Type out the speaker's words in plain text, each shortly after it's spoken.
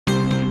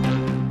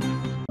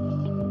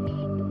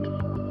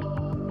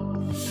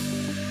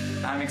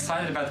I'm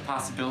excited about the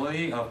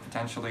possibility of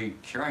potentially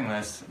curing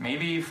this,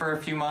 maybe for a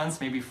few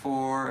months, maybe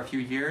for a few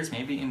years,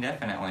 maybe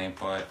indefinitely,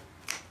 but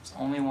there's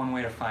only one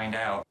way to find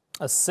out.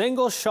 A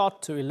single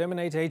shot to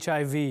eliminate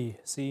HIV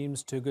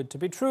seems too good to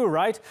be true,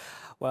 right?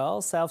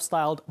 Well,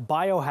 self-styled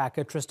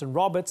biohacker Tristan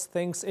Roberts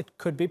thinks it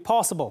could be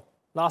possible.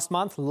 Last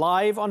month,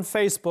 live on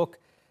Facebook,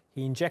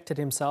 he injected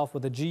himself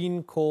with a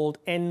gene called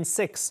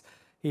N6.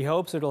 He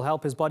hopes it will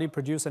help his body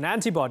produce an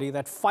antibody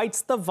that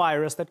fights the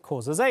virus that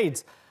causes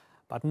AIDS.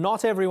 But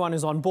not everyone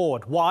is on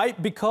board. Why?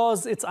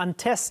 Because it's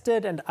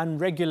untested and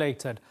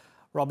unregulated.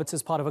 Roberts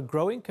is part of a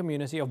growing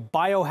community of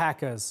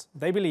biohackers.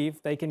 They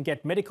believe they can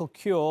get medical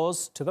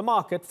cures to the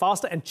market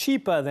faster and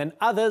cheaper than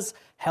others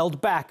held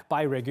back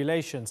by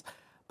regulations.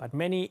 But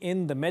many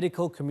in the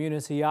medical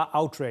community are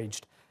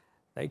outraged.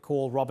 They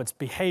call Roberts'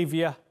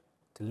 behaviour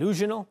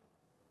delusional,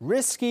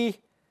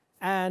 risky,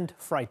 and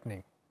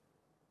frightening.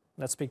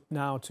 Let's speak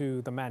now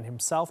to the man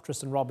himself.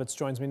 Tristan Roberts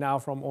joins me now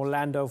from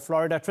Orlando,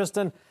 Florida.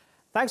 Tristan,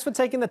 thanks for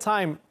taking the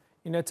time,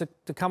 to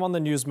come on the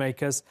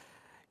Newsmakers.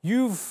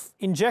 You've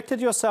injected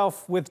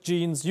yourself with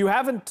genes. You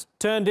haven't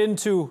turned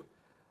into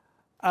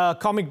a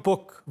comic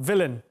book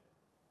villain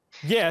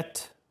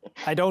yet,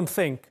 I don't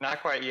think.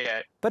 Not quite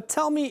yet. But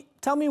tell me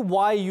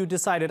why you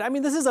decided. I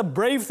mean, this is a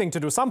brave thing to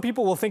do. Some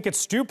people will think it's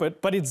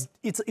stupid, but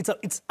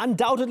it's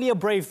undoubtedly a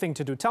brave thing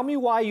to do. Tell me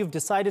why you've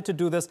decided to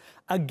do this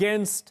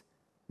against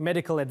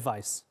medical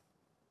advice.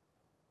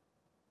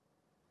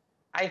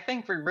 I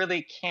think we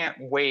really can't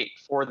wait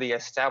for the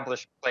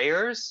established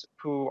players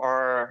who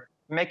are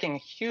making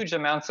huge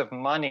amounts of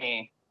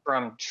money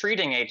from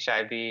treating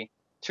HIV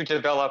to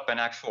develop an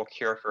actual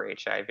cure for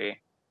HIV.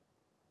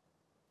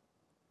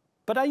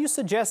 But are you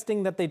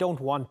suggesting that they don't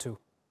want to?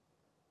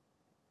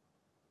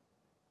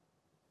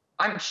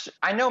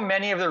 I know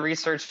many of the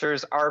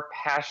researchers are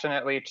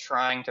passionately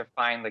trying to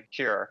find the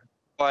cure,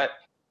 but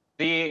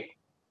the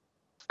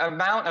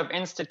amount of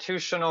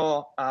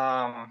institutional,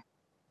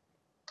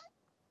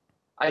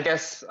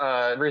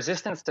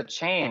 resistance to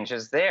change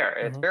is there.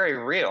 It's very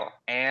real.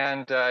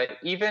 And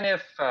even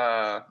if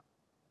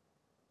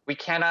we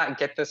cannot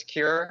get this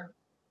cure,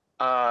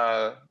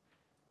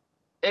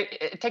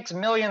 it takes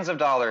millions of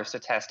dollars to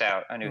test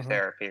out a new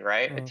therapy,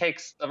 right? It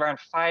takes around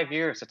 5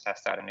 years to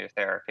test out a new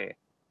therapy.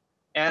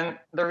 And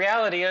the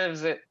reality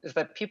is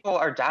that people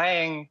are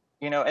dying,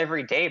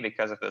 every day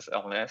because of this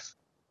illness.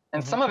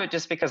 And some of it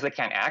just because they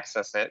can't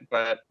access it,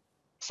 but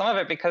some of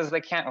it because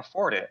they can't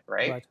afford it,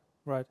 right?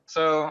 Right.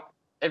 So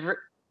it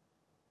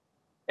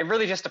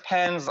really just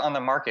depends on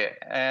the market.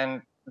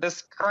 And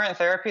this current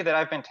therapy that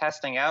I've been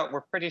testing out,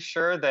 we're pretty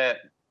sure that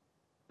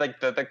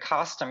the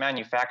cost to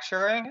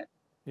manufacturing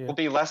will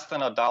be less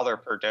than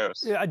 $1 per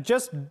dose. Yeah,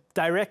 just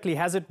directly,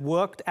 has it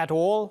worked at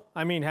all?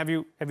 I mean, have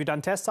you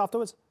done tests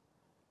afterwards?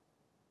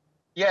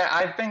 Yeah,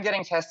 I've been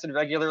getting tested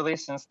regularly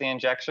since the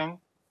injection.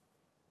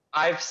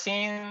 I've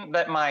seen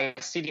that my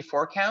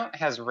CD4 count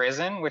has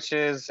risen, which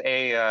is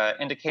a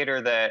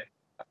indicator that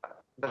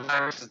the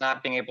virus is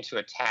not being able to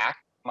attack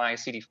my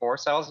CD4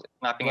 cells,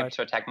 not being able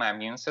to attack my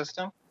immune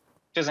system,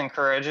 which is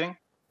encouraging.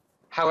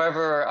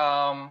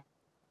 However,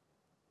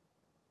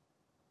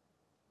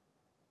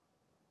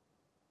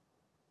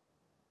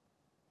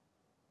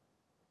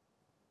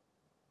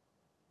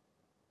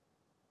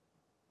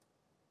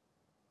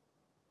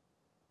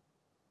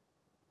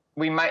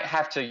 we might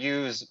have to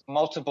use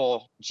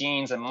multiple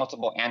genes and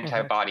multiple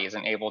antibodies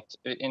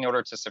in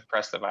order to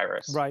suppress the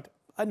virus. Right.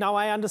 Now,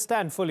 I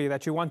understand fully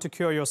that you want to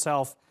cure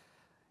yourself.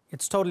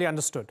 It's totally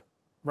understood,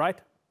 right?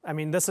 I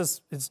mean,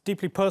 it's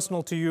deeply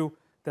personal to you.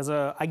 There's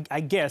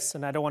I guess,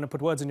 and I don't want to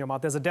put words in your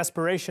mouth, there's a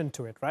desperation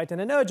to it, right? And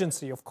an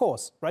urgency, of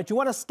course, right? You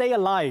want to stay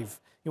alive.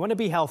 You want to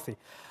be healthy.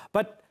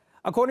 But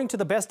according to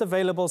the best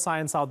available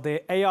science out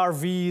there,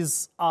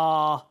 ARVs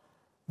are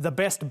the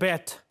best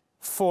bet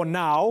for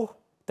now.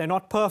 They're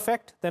not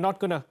perfect. They're not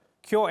going to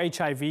cure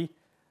HIV.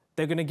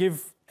 They're going to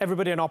give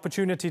everybody an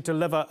opportunity to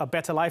live a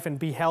better life and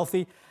be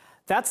healthy.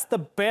 That's the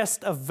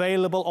best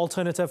available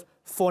alternative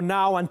for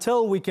now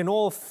until we can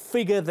all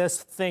figure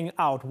this thing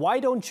out. Why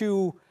don't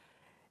you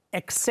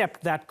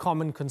accept that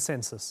common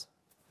consensus?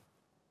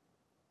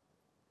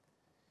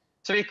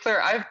 To be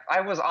clear,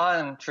 I was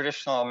on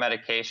traditional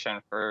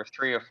medication for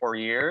 3 or 4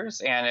 years,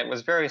 and it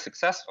was very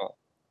successful.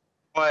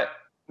 But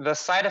the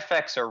side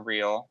effects are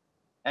real.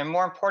 And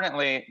more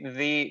importantly,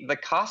 the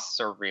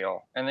costs are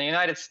real. In the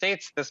United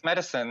States, this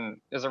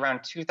medicine is around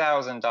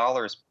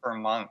 $2,000 per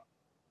month.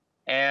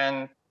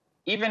 And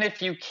even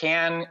if you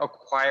can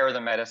acquire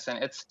the medicine,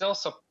 it's still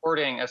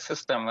supporting a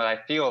system that I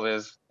feel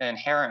is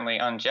inherently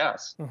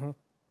unjust.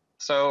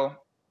 So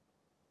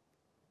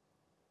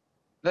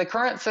the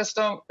current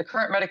system, the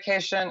current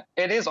medication,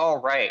 it is all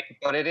right,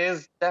 but it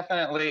is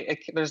definitely,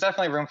 there's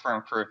definitely room for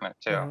improvement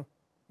too.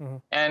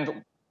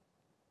 And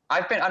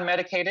I've been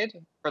unmedicated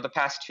for the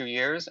past 2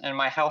 years, and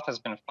my health has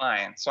been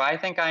fine. So I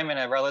think I'm in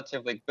a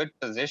relatively good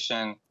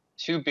position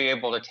to be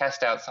able to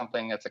test out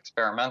something that's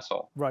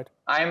experimental. Right.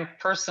 I'm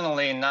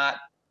personally not,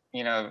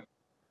 in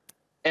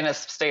a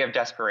state of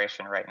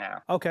desperation right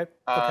now. Okay.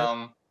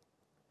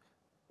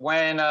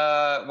 When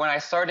I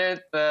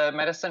started the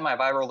medicine, my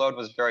viral load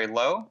was very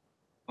low.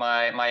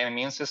 My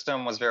immune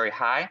system was very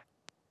high.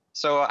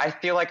 So I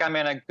feel like I'm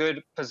in a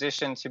good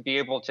position to be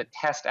able to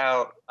test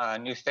out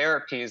new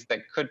therapies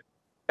that could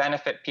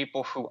benefit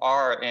people who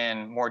are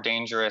in more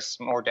dangerous,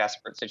 more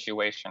desperate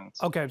situations.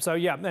 Okay, so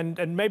yeah,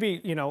 and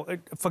maybe, you know,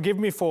 forgive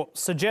me for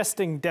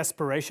suggesting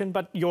desperation,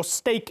 but your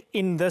stake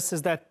in this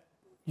is that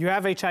you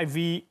have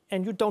HIV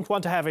and you don't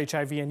want to have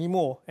HIV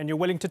anymore, and you're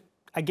willing to,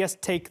 I guess,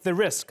 take the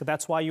risk.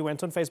 That's why you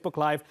went on Facebook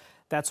Live.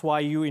 That's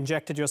why you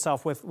injected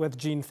yourself with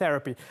gene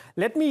therapy.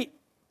 Let me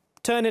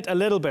turn it a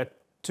little bit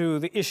to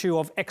the issue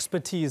of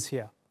expertise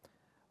here,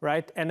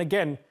 right? And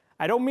again,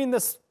 I don't mean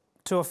this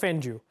to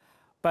offend you,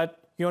 but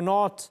you're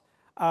not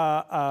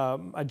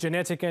a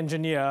genetic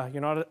engineer,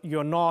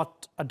 you're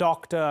not a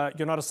doctor,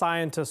 you're not a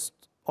scientist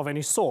of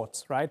any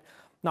sorts, right?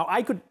 Now,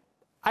 I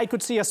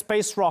could see a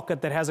space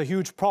rocket that has a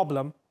huge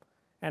problem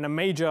and a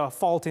major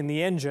fault in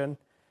the engine,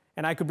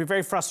 and I could be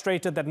very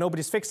frustrated that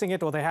nobody's fixing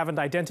it or they haven't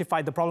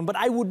identified the problem, but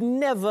I would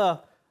never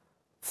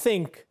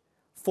think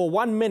for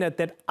 1 minute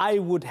that I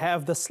would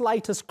have the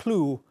slightest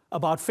clue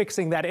about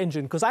fixing that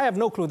engine, because I have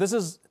no clue. This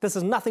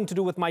is nothing to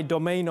do with my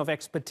domain of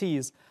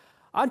expertise.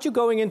 Aren't you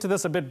going into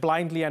this a bit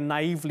blindly and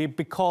naively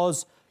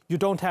because you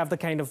don't have the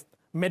kind of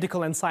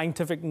medical and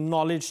scientific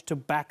knowledge to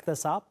back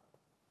this up?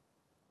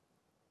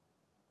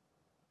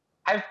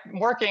 I'm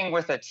working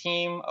with a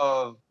team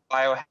of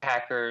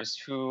biohackers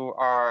who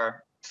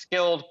are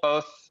skilled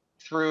both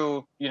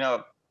through,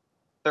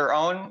 their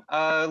own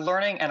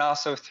learning and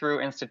also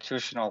through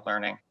institutional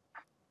learning.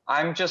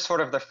 I'm just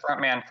sort of the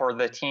front man for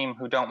the team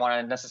who don't want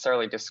to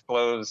necessarily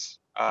disclose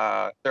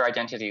their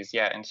identities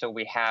yet until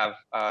we have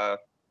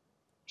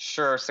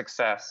sure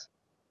success.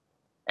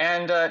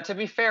 And to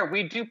be fair,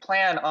 we do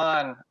plan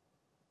on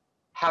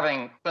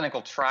having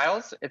clinical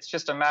trials. It's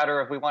just a matter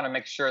of we want to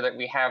make sure that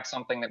we have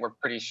something that we're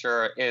pretty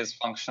sure is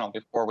functional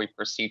before we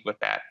proceed with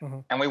that. Mm-hmm.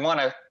 And we want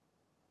to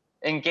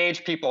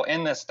engage people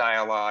in this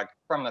dialogue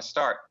from the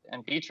start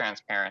and be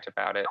transparent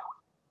about it.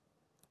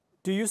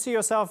 Do you see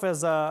yourself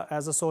as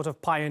a sort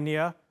of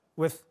pioneer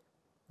with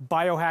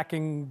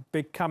biohacking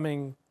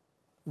becoming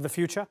the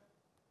future?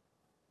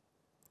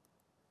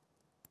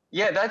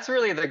 Yeah, that's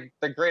really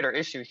the greater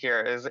issue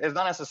here is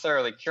not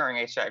necessarily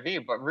curing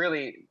HIV, but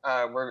really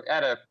we're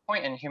at a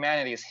point in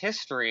humanity's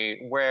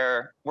history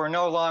where we're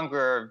no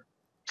longer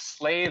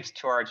slaves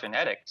to our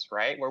genetics,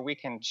 right? Where we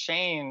can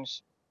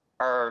change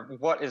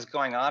what is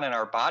going on in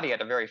our body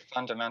at a very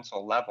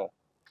fundamental level.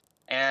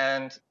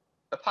 And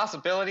the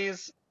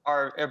possibilities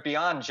are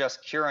beyond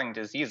just curing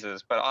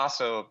diseases, but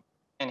also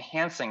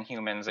enhancing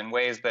humans in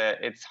ways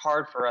that it's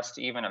hard for us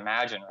to even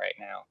imagine right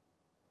now.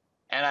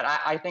 And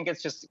I think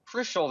it's just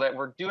crucial that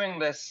we're doing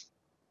this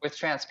with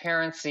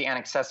transparency and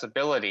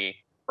accessibility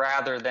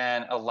rather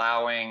than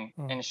allowing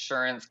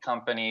insurance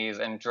companies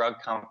and drug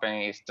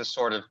companies to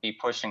sort of be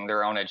pushing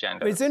their own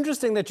agendas. It's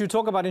interesting that you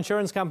talk about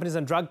insurance companies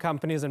and drug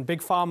companies and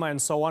big pharma and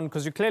so on,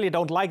 because you clearly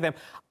don't like them.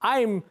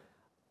 I'm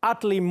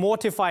utterly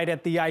mortified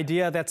at the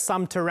idea that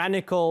some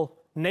tyrannical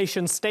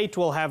nation state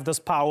will have this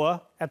power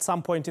at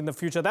some point in the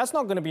future. That's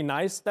not going to be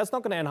nice. That's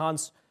not going to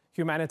enhance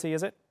humanity,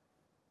 is it?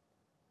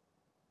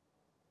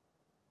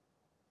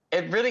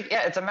 It really,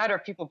 yeah, it's a matter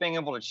of people being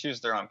able to choose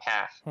their own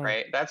path,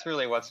 right? That's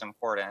really what's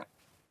important.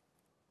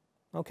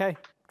 Okay.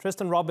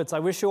 Tristan Roberts, I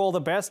wish you all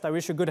the best. I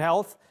wish you good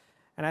health.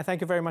 And I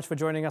thank you very much for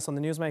joining us on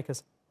the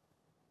Newsmakers.